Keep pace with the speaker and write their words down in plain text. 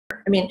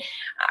mean,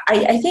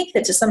 I think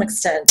that to some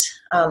extent,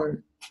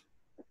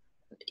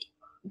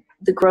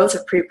 the growth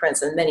of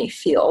preprints in many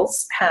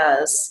fields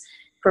has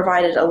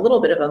provided a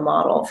little bit of a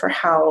model for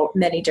how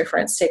many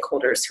different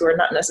stakeholders who are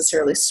not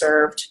necessarily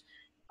served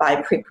by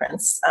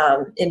preprints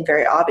in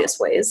very obvious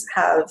ways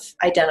have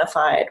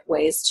identified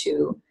ways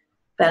to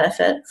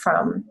benefit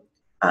from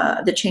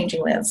the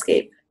changing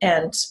landscape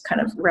and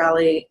kind of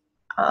rally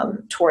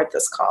toward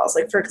this cause.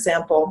 Like, for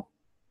example,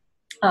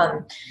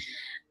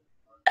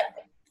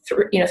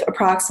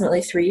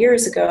 approximately 3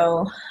 years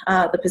ago,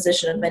 the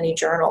position of many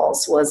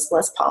journals was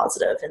less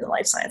positive in the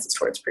life sciences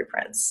towards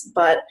preprints.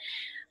 But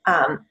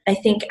I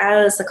think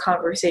as the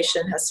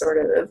conversation has sort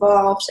of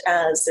evolved,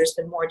 as there's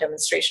been more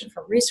demonstration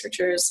from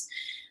researchers,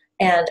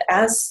 and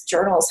as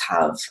journals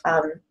have,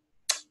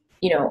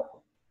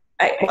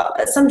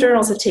 some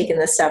journals have taken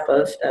the step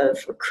of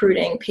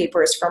recruiting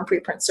papers from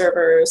preprint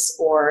servers,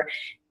 or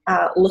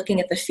looking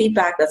at the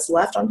feedback that's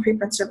left on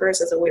preprint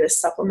servers as a way to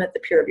supplement the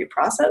peer review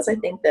process. I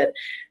think that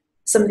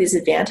some of these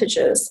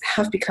advantages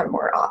have become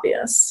more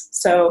obvious.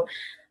 So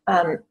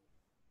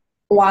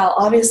while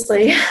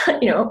obviously, 3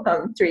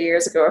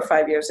 years ago or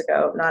 5 years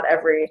ago, not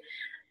every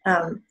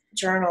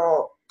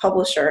journal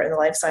publisher in the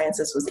life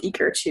sciences was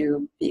eager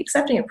to be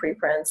accepting of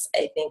preprints,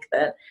 I think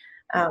that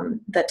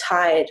the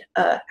tide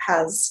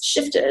has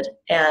shifted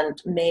and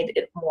made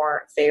it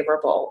more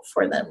favorable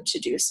for them to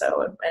do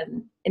so,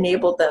 and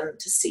enabled them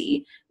to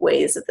see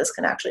ways that this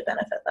can actually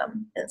benefit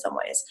them in some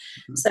ways.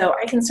 Mm-hmm. So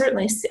I can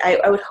certainly see,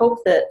 I would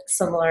hope that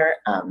similar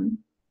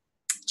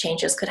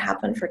changes could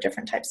happen for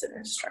different types of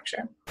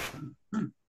infrastructure. Mm-hmm.